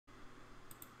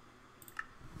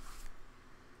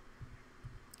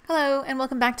and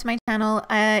welcome back to my channel.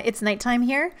 It's nighttime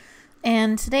here,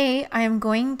 and today I am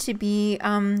going to be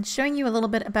showing you a little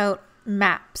bit about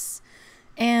maps.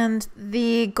 And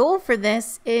the goal for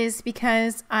this is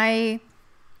because I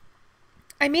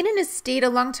made an estate a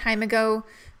long time ago.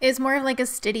 It's more of like a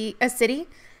city,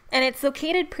 and it's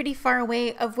located pretty far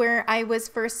away of where I was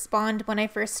first spawned when I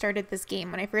first started this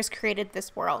game, when I first created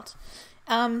this world.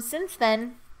 Since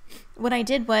then, what I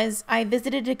did was I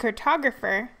visited a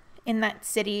cartographer in that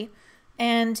city,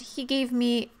 and he gave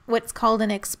me what's called an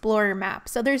explorer map.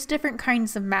 So there's different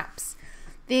kinds of maps.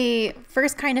 The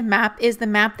first kind of map is the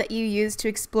map that you use to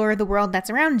explore the world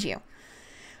that's around you.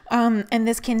 And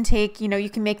this can take, you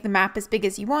can make the map as big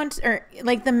as you want, or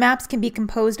like the maps can be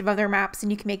composed of other maps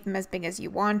and you can make them as big as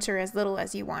you want or as little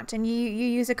as you want. And you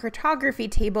use a cartography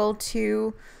table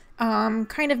to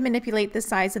kind of manipulate the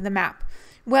size of the map.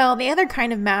 Well, the other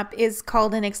kind of map is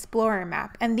called an explorer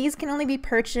map, and these can only be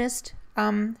purchased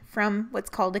from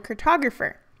what's called a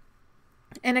cartographer.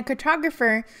 And a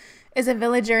cartographer is a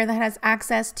villager that has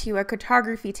access to a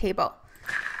cartography table.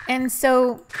 And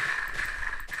so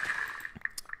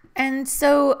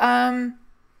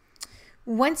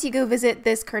once you go visit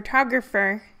this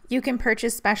cartographer, you can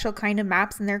purchase special kind of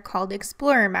maps, and they're called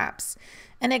explorer maps.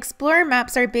 And explorer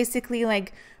maps are basically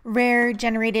like rare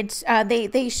generated,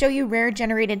 they show you rare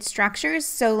generated structures,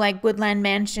 so like woodland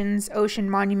mansions, ocean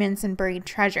monuments, and buried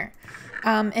treasure.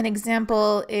 An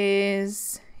example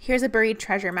is, here's a buried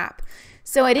treasure map.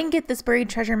 So I didn't get this buried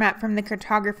treasure map from the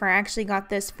cartographer. I actually got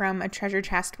this from a treasure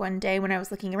chest one day when I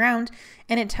was looking around,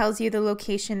 and it tells you the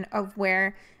location of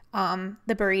where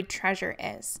the buried treasure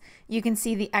is. You can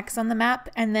see the X on the map,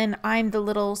 and then I'm the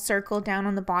little circle down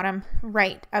on the bottom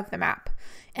right of the map.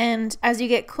 And as you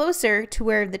get closer to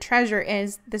where the treasure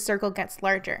is, the circle gets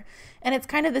larger. And it's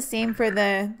kind of the same for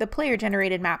the player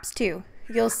generated maps too.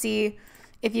 You'll see,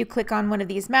 if you click on one of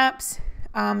these maps,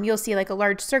 you'll see like a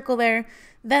large circle there.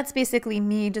 That's basically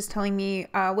me just telling me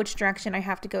which direction I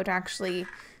have to go to actually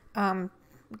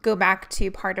go back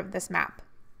to part of this map.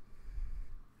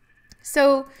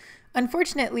 So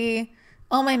unfortunately,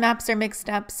 all my maps are mixed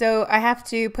up, so I have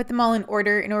to put them all in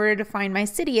order to find my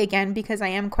city again, because I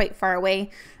am quite far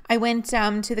away. I went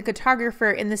to the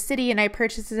cartographer in the city and I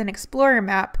purchased an explorer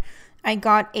map. I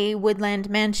got a woodland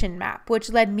mansion map, which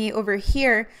led me over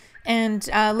here, and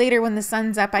later when the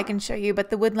sun's up I can show you, but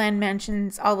the woodland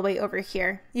mansion's all the way over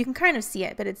here. You can kind of see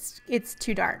it, but it's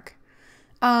too dark.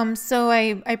 So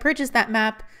I purchased that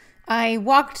map. I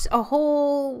walked a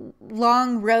whole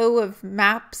long row of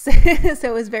maps, so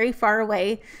it was very far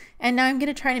away. And now I'm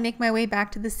going to try to make my way back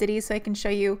to the city so I can show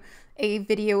you a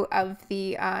video of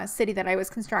the city that I was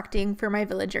constructing for my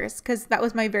villagers, because that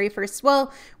was my very first,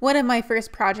 well, one of my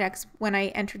first projects when I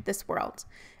entered this world.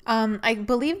 I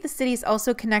believe the city is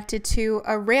also connected to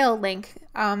a rail link.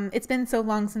 It's been so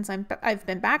long since I've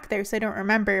been back there, so I don't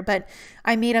remember, but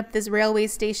I made up this railway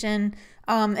station,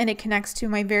 and it connects to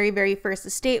my very, very first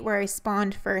estate where I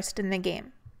spawned first in the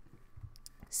game.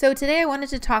 So today I wanted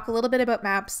to talk a little bit about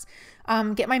maps,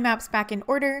 get my maps back in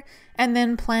order, and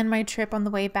then plan my trip on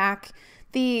the way back.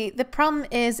 The problem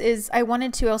is I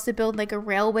wanted to also build like a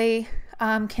railway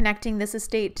connecting this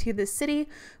estate to the city,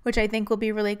 which I think will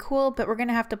be really cool, but we're going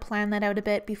to have to plan that out a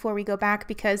bit before we go back,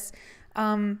 because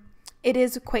it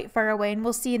is quite far away, and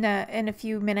we'll see in a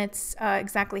few minutes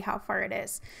exactly how far it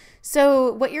is.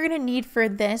 So what you're going to need for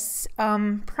this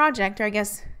project, or I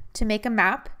guess to make a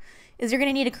map, is you're going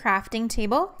to need a crafting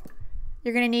table.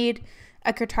 You're going to need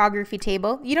a cartography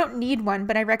table. You don't need one,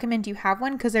 but I recommend you have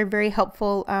one because they're very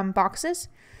helpful boxes.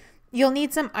 You'll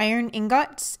need some iron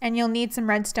ingots, and you'll need some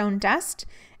redstone dust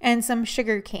and some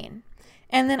sugar cane.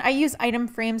 And then I use item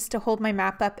frames to hold my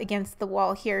map up against the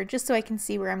wall here, just so I can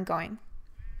see where I'm going.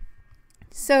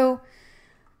 So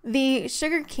the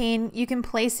sugar cane, you can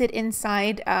place it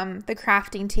inside the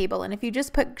crafting table, and if you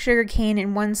just put sugar cane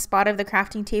in one spot of the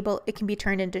crafting table, it can be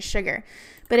turned into sugar.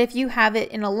 But if you have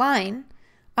it in a line,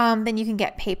 then you can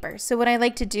get paper. So what I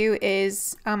like to do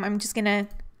is I'm just gonna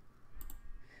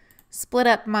split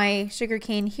up my sugar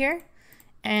cane here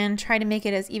and try to make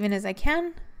it as even as I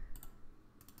can,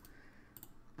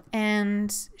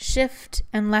 and shift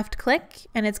and left click,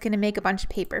 and it's going to make a bunch of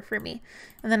paper for me.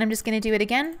 And then I'm just going to do it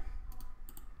again,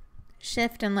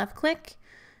 shift and left click,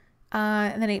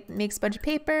 and then it makes a bunch of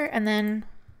paper, and then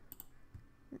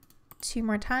 2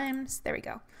 more times. There we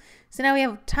go. So now we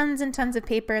have tons and tons of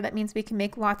paper. That means we can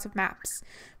make lots of maps.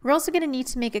 We're also going to need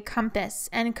to make a compass,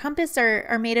 and compass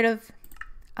are made out of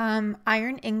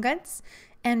iron ingots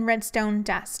and redstone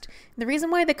dust. The reason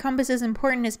why the compass is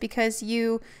important is because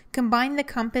you combine the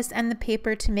compass and the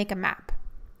paper to make a map.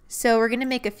 So we're going to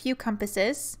make a few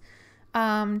compasses.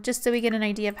 just so we get an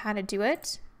idea of how to do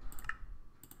it.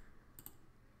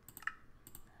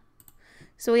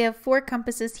 So we have 4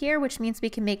 compasses here, which means we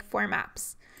can make 4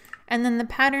 maps. And then the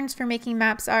patterns for making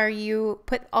maps are you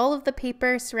put all of the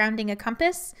paper surrounding a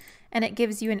compass and it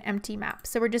gives you an empty map.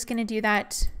 So we're just going to do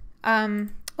that.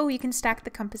 Oh, you can stack the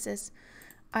compasses.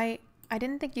 I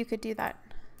didn't think you could do that,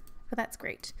 but that's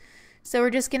great. So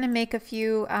we're just going to make a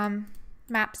few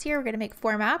maps here. We're going to make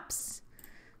 4 maps.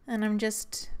 And I'm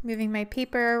just moving my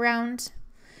paper around.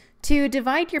 To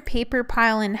divide your paper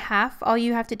pile in half, all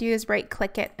you have to do is right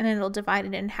click it and it'll divide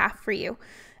it in half for you.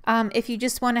 If you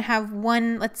just want to have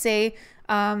one, let's say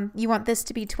you want this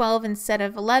to be 12 instead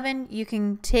of 11, you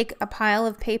can take a pile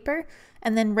of paper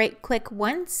and then right click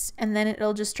once and then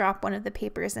it'll just drop one of the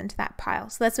papers into that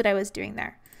pile. So that's what I was doing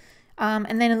there.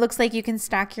 And then it looks like you can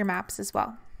stack your maps as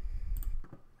well.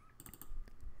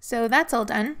 So that's all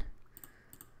done.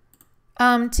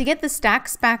 To get the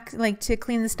stacks back, like to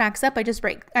clean the stacks up,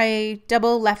 I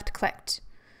double left clicked.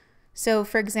 So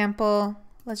for example,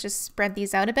 let's just spread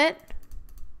these out a bit.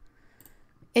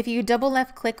 If you double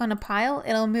left click on a pile,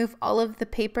 it'll move all of the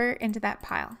paper into that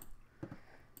pile.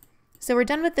 So we're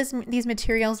done with these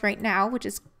materials right now, which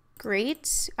is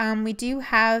great. We do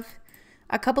have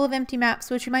a couple of empty maps,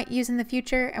 which we might use in the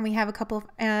future, and we have a couple of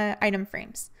item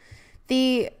frames.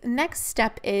 The next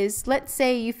step is, let's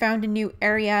say you found a new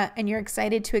area and you're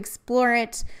excited to explore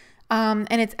it, and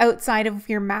it's outside of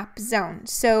your map zone.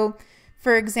 So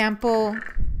for example,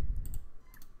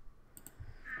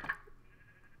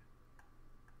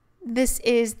 this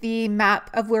is the map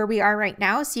of where we are right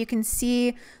now. So you can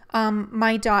see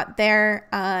my dot there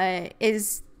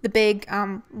is the big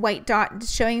white dot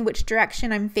showing which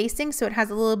direction I'm facing. So it has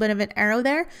a little bit of an arrow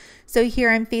there. So here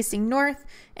I'm facing north,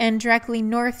 and directly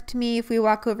north to me, if we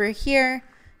walk over here,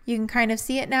 you can kind of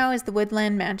see it now, is the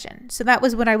Woodland Mansion. So that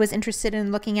was what I was interested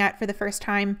in looking at for the first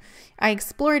time I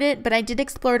explored it, but I did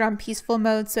explore it on peaceful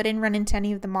mode, so I didn't run into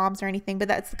any of the mobs or anything, but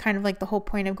that's kind of like the whole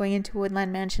point of going into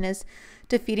Woodland Mansion, is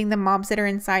defeating the mobs that are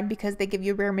inside because they give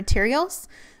you rare materials.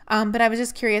 But I was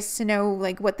just curious to know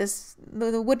like what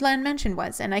the Woodland Mansion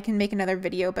was, and I can make another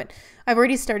video, but I've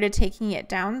already started taking it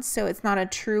down, so it's not a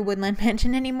true Woodland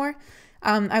Mansion anymore.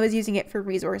 I was using it for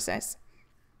resources.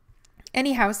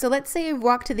 Anyhow, so let's say you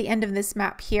walk to the end of this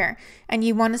map here and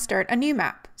you want to start a new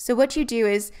map. So what you do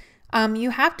is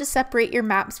you have to separate your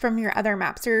maps from your other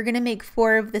maps, or you're going to make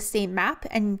 4 of the same map,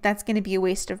 and that's going to be a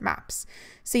waste of maps.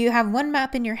 So you have one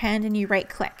map in your hand and you right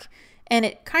click, and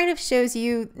it kind of shows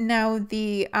you now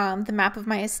the map of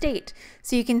my estate.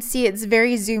 So you can see it's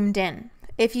very zoomed in.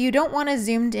 If you don't want a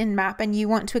zoomed in map and you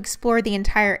want to explore the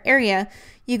entire area,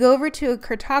 you go over to a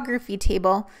cartography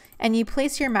table and you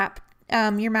place your map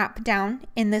down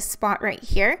in this spot right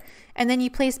here, and then you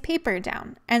place paper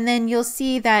down, and then you'll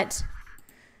see that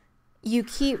you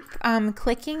keep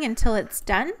clicking until it's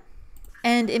done,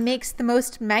 and it makes the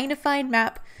most magnified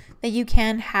map that you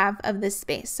can have of this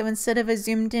space. So instead of a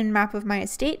zoomed in map of my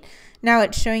estate, now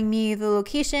it's showing me the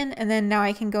location, and then now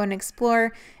I can go and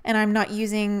explore, and I'm not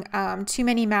using too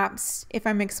many maps if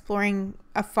I'm exploring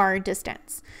a far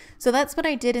distance. So that's what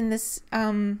I did in this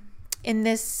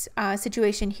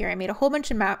situation here. I made a whole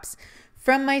bunch of maps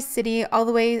from my city all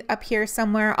the way up here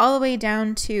somewhere, all the way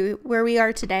down to where we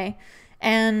are today.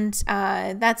 And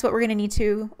that's what we're going to need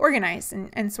to organize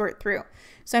and sort through.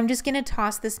 So I'm just going to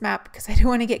toss this map because I don't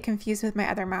want to get confused with my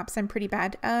other maps. I'm pretty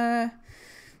bad. I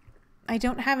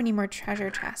don't have any more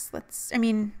treasure chests.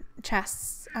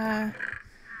 Chests.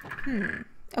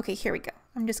 Okay, here we go.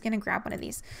 I'm just going to grab one of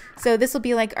these. So this will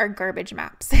be like our garbage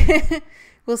maps.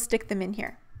 We'll stick them in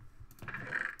here.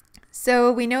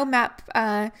 So we know map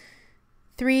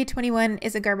 321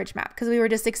 is a garbage map because we were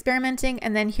just experimenting,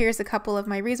 and then here's a couple of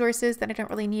my resources that I don't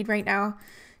really need right now,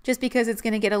 just because it's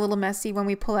going to get a little messy when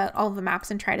we pull out all of the maps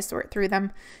and try to sort through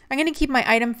them. I'm going to keep my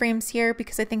item frames here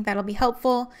because I think that'll be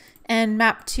helpful, and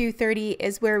map 230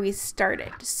 is where we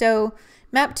started. So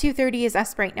map 230 is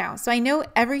us right now. So I know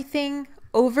everything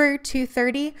over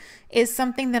 230 is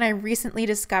something that I recently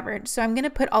discovered. So I'm going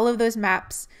to put all of those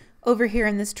maps over here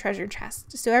in this treasure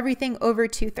chest. So everything over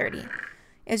 230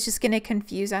 is just going to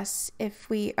confuse us if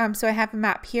we, so I have a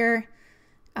map here,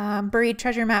 buried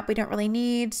treasure map we don't really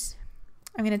need.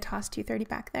 I'm going to toss 230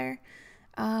 back there.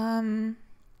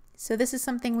 So this is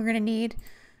something we're going to need.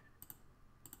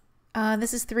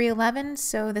 This is 311,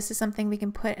 so this is something we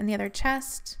can put in the other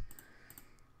chest.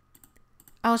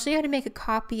 I'll show you how to make a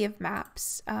copy of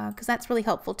maps because that's really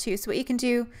helpful too. So what you can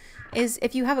do is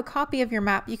if you have a copy of your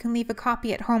map, you can leave a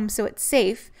copy at home so it's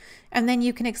safe, and then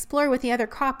you can explore with the other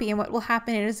copy, and what will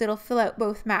happen is it'll fill out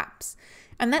both maps.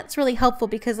 And that's really helpful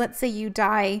because let's say you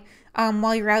die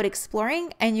while you're out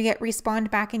exploring and you get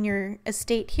respawned back in your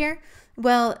estate here.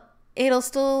 Well, it'll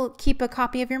still keep a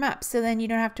copy of your map, so then you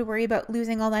don't have to worry about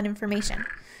losing all that information.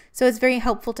 So it's very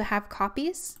helpful to have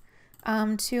copies.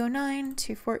 209,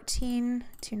 214,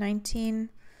 219,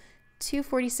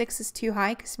 246 is too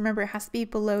high because remember it has to be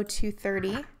below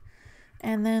 230.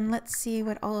 And then let's see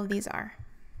what all of these are.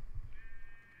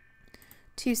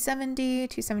 270,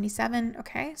 277.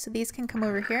 Okay, so these can come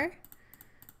over here.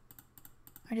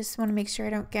 I just want to make sure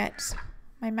I don't get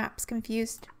my maps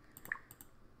confused.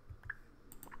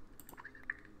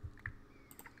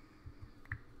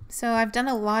 So I've done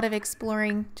a lot of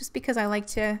exploring just because I like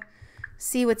to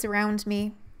see what's around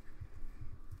me.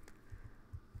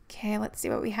 Okay, let's see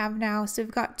what we have now. So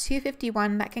we've got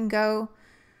 251 that can go.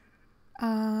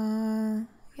 Yeah,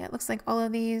 it looks like all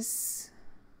of these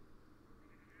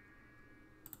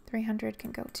 300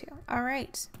 can go too. All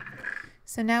right.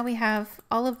 So now we have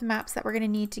all of the maps that we're going to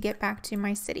need to get back to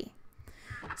my city.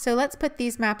 So let's put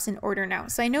these maps in order now.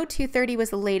 So I know 230 was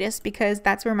the latest because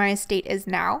that's where my estate is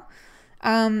now.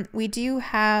 We do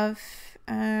have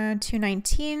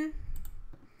 219.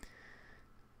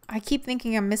 I keep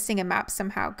thinking I'm missing a map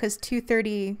somehow because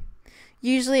 230,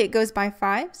 usually it goes by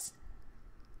 5s.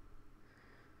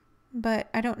 But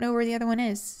I don't know where the other one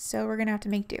is, so we're going to have to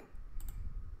make do.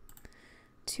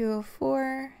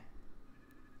 204.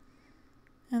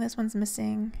 Oh, this one's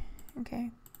missing.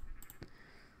 Okay.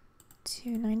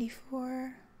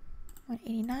 294,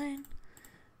 189.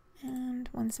 And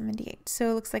 178.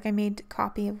 So it looks like I made a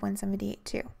copy of 178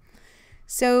 too.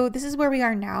 So this is where we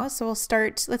are now. So we'll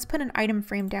start, let's put an item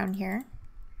frame down here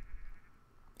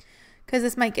because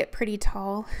this might get pretty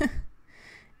tall.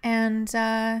 And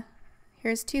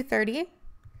here's 230.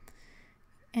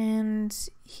 And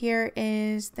here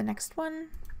is the next one.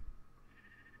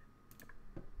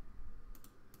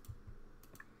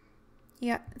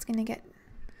 Yeah, it's gonna get,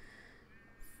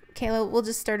 okay, we'll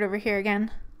just start over here again.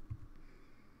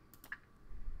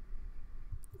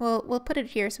 We'll put it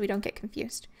here so we don't get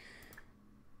confused.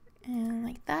 And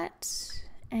like that.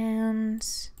 And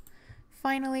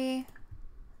finally,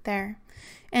 there.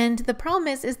 And the problem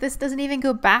is this doesn't even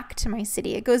go back to my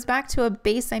city. It goes back to a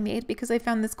base I made because I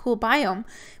found this cool biome.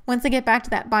 Once I get back to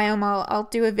that biome, I'll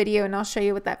do a video and I'll show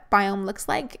you what that biome looks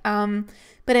like.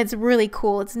 But it's really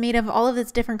cool. It's made of all of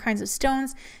these different kinds of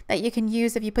stones that you can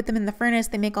use if you put them in the furnace.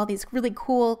 They make all these really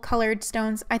cool colored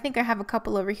stones. I think I have a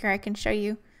couple over here I can show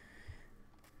you.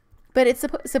 But it's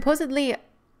supposedly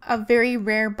a very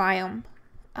rare biome.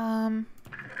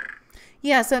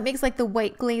 Yeah, so it makes like the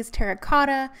white glazed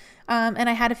terracotta, and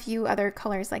I had a few other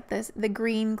colors like this, the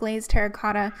green glazed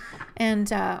terracotta,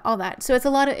 and all that. So it's a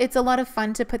lot of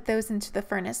fun to put those into the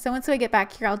furnace. So once I get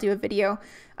back here, I'll do a video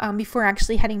before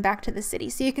actually heading back to the city.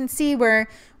 So you can see we're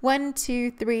 1,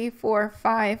 2, 3, 4,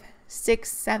 5, 6,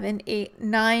 7, 8,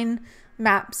 9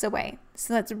 maps away.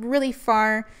 So that's really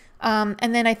far.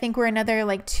 And then I think we're another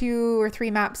like 2 or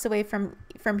 3 maps away from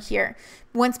here.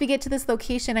 Once we get to this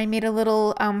location, I made a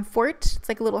little fort. It's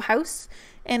like a little house.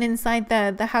 And inside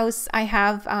the house, I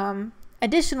have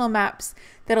additional maps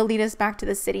that'll lead us back to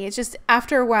the city. It's just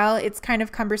after a while, it's kind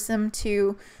of cumbersome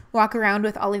to walk around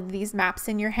with all of these maps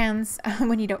in your hands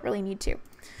when you don't really need to.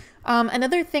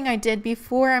 Another thing I did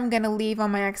before I'm going to leave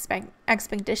on my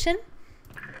expedition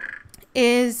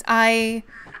is I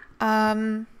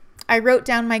wrote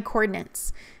down my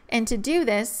coordinates. And to do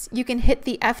this, you can hit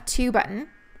the F2 button.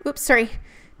 Oops, sorry.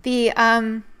 The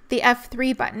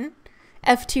F3 button.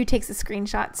 F2 takes a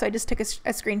screenshot, so I just took a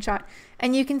screenshot.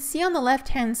 And you can see on the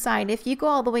left-hand side, if you go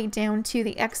all the way down to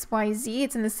the XYZ,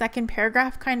 it's in the second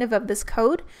paragraph kind of this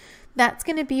code, that's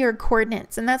going to be your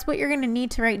coordinates. And that's what you're going to need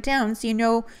to write down so you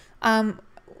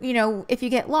know, if you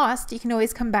get lost, you can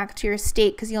always come back to your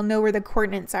state because you'll know where the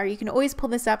coordinates are. You can always pull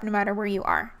this up no matter where you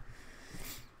are.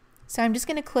 So I'm just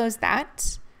going to close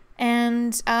that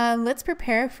and let's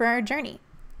prepare for our journey.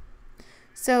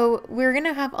 So we're going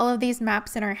to have all of these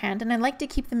maps in our hand and I like to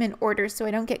keep them in order so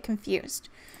I don't get confused.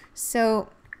 So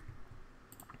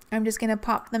I'm just going to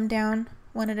pop them down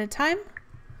one at a time.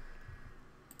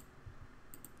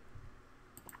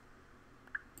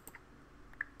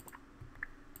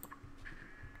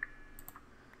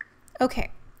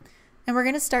 Okay, and we're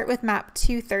going to start with map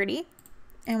 230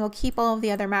 and we'll keep all of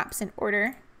the other maps in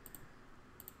order.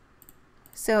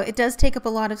 So it does take up a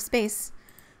lot of space.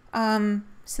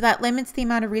 So that limits the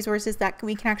amount of resources that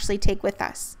we can actually take with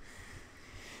us.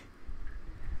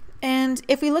 And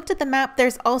if we looked at the map,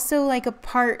 there's also like a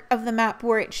part of the map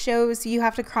where it shows you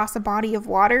have to cross a body of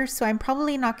water. So I'm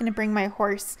probably not going to bring my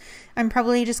horse. I'm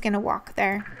probably just going to walk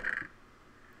there.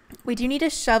 We do need a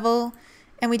shovel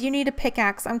And we do need a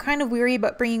pickaxe. I'm kind of weary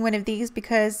about bringing one of these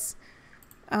because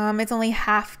it's only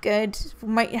half good. We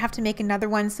might have to make another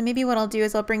one. So maybe what I'll do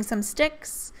is I'll bring some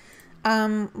sticks.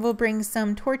 We'll bring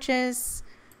some torches.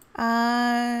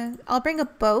 I'll bring a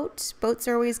boat. Boats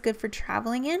are always good for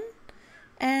traveling in.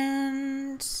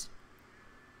 And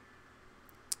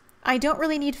I don't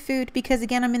really need food because,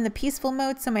 again, I'm in the peaceful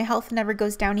mode, so my health never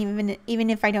goes down even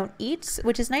if I don't eat,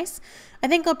 which is nice. I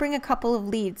think I'll bring a couple of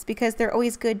leads because they're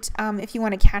always good if you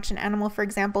want to catch an animal, for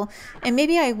example. And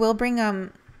maybe I will bring a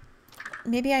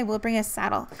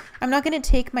saddle. I'm not going to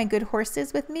take my good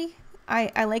horses with me.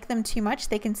 I like them too much.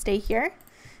 They can stay here.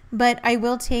 But I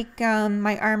will take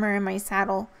my armor and my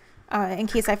saddle in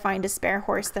case I find a spare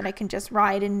horse that I can just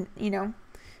ride and, you know,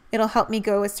 it'll help me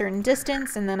go a certain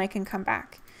distance and then I can come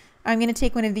back. I'm going to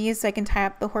take one of these so I can tie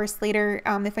up the horse later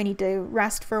if I need to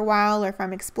rest for a while or if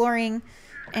I'm exploring.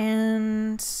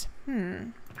 And,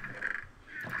 I'm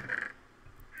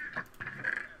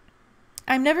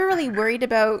never really worried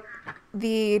about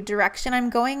the direction I'm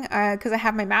going because I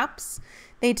have my maps.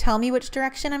 They tell me which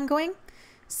direction I'm going.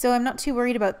 So I'm not too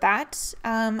worried about that.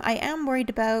 I am worried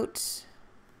about...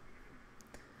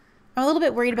 I'm a little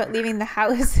bit worried about leaving the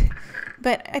house,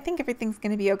 but I think everything's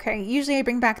going to be okay. Usually I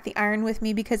bring back the iron with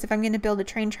me because if I'm going to build a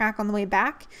train track on the way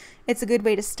back, it's a good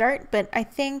way to start. But I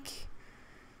think,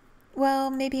 well,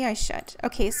 maybe I should.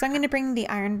 Okay, so I'm going to bring the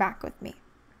iron back with me.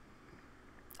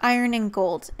 Iron and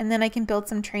gold. And then I can build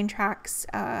some train tracks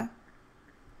and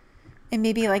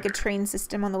maybe like a train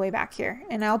system on the way back here.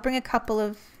 And I'll bring a couple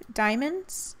of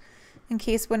diamonds in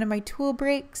case one of my tool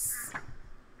breaks.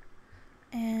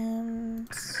 And...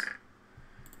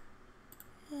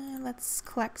 let's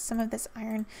collect some of this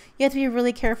iron. You have to be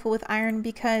really careful with iron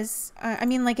because, I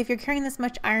mean, like if you're carrying this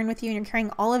much iron with you and you're carrying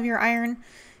all of your iron,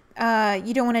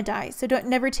 you don't want to die. So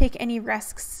never take any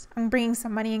risks. I'm bringing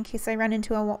some money in case I run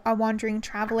into a wandering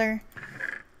traveler.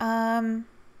 I'm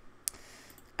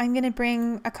going to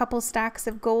bring a couple stacks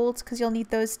of gold because you'll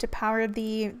need those to power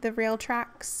the rail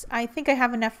tracks. I think I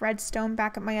have enough redstone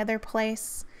back at my other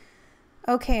place.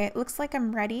 Okay, it looks like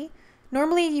I'm ready.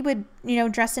 Normally you would, you know,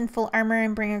 dress in full armor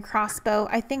and bring a crossbow.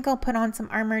 I think I'll put on some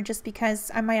armor just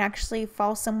because I might actually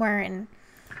fall somewhere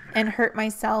and hurt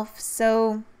myself.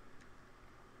 So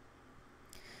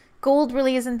gold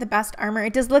really isn't the best armor.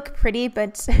 It does look pretty,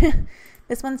 but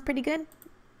this one's pretty good.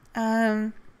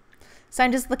 So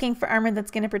I'm just looking for armor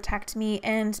that's going to protect me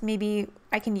and maybe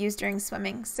I can use during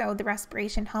swimming. So the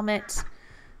respiration helmet.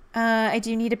 I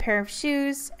do need a pair of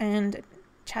shoes and a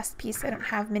chest piece. I don't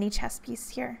have many chest pieces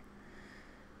here.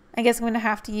 I guess I'm going to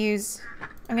have to use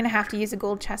a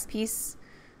gold chest piece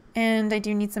and I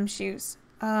do need some shoes.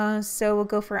 So we'll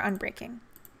go for unbreaking.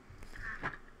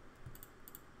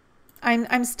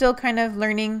 I'm still kind of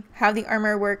learning how the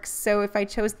armor works. So if I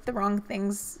chose the wrong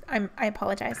things, I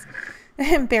apologize.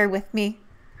 Bear with me.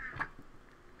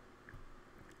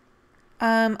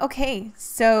 Okay,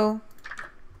 so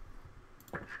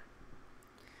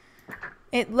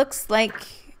it looks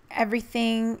like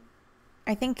everything,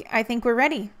 I think we're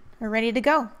ready. We're ready to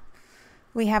go.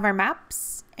 We have our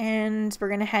maps and we're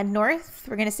going to head north.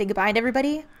 We're going to say goodbye to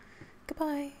everybody.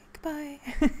 Goodbye, goodbye.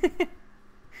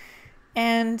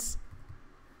 And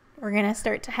we're going to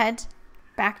start to head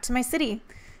back to my city.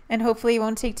 And hopefully it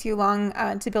won't take too long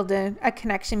to build a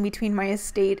connection between my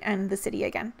estate and the city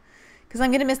again. Because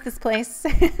I'm going to miss this place.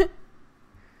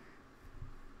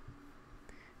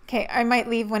 Okay, I might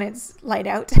leave when it's light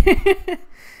out.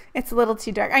 It's a little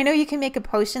too dark. I know you can make a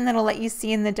potion that'll let you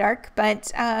see in the dark,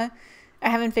 but I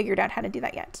haven't figured out how to do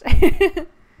that yet.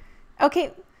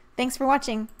 Okay, thanks for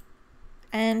watching,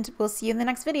 and we'll see you in the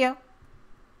next video.